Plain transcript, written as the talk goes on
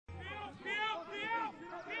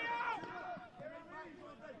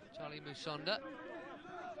Musonda.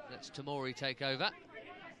 Let's Tomori take over.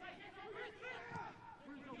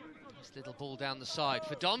 This little ball down the side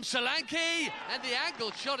for Dom Solanke, and the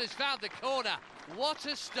angled shot has found the corner. What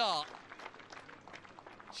a start.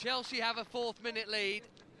 Chelsea have a 4th minute lead.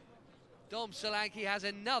 Dom Solanke has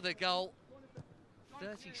another goal.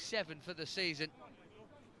 37 for the season.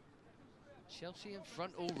 Chelsea in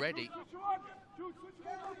front already.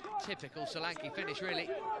 Typical Solanke finish, really.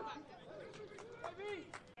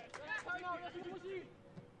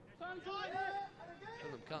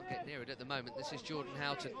 Fulham can't get near it at the moment. This is Jordan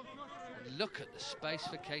Houghton. And look at the space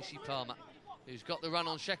for Kasey Palmer, who's got the run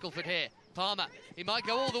on Sheckleford here. Palmer, he might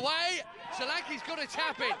go all the way. Solanke's got a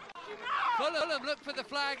tap in. Fulham look for the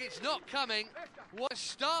flag, it's not coming. What a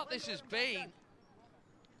start this has been.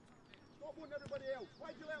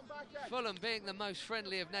 Fulham being the most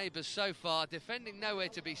friendly of neighbours so far, defending nowhere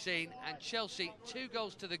to be seen, and Chelsea 2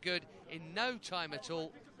 goals to the good in no time at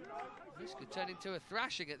all. This could turn into a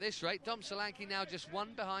thrashing at this rate. Dom Solanke now just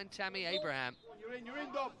 1 behind Tammy Abraham. You're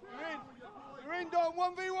in, Dom. You're in, Dom.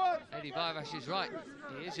 1v1. Eddie Vivash is right.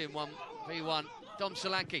 He is in 1v1. Dom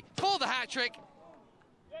Solanke for the hat-trick.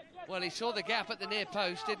 Well, he saw the gap at the near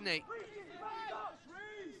post, didn't he?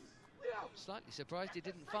 Slightly surprised he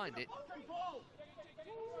didn't find it.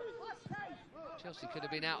 Chelsea could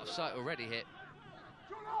have been out of sight already here.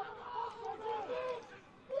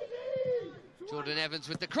 Jordan Evans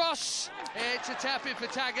with the cross. It's a tap-in for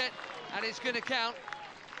Taggart, and it's going to count.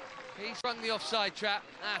 He's sprung the offside trap.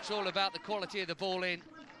 That's all about the quality of the ball in.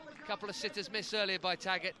 A couple of sitters missed earlier by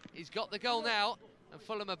Taggart. He's got the goal now, and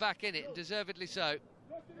Fulham are back in it, and deservedly so.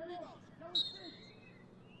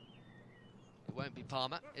 It won't be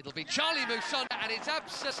Palmer, it'll be Charly Musonda, and it's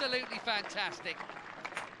absolutely fantastic.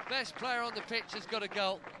 Best player on the pitch has got a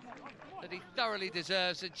goal that he thoroughly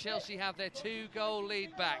deserves, and Chelsea have their 2-goal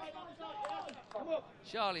lead back.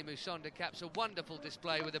 Charly Musonda caps a wonderful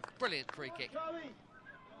display with a brilliant free kick.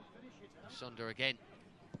 Musonda again.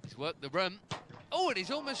 He's worked the room. Oh, and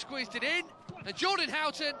he's almost squeezed it in. And Jordan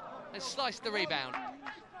Houghton has sliced the rebound.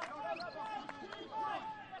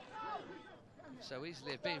 So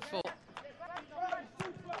easily have been fought.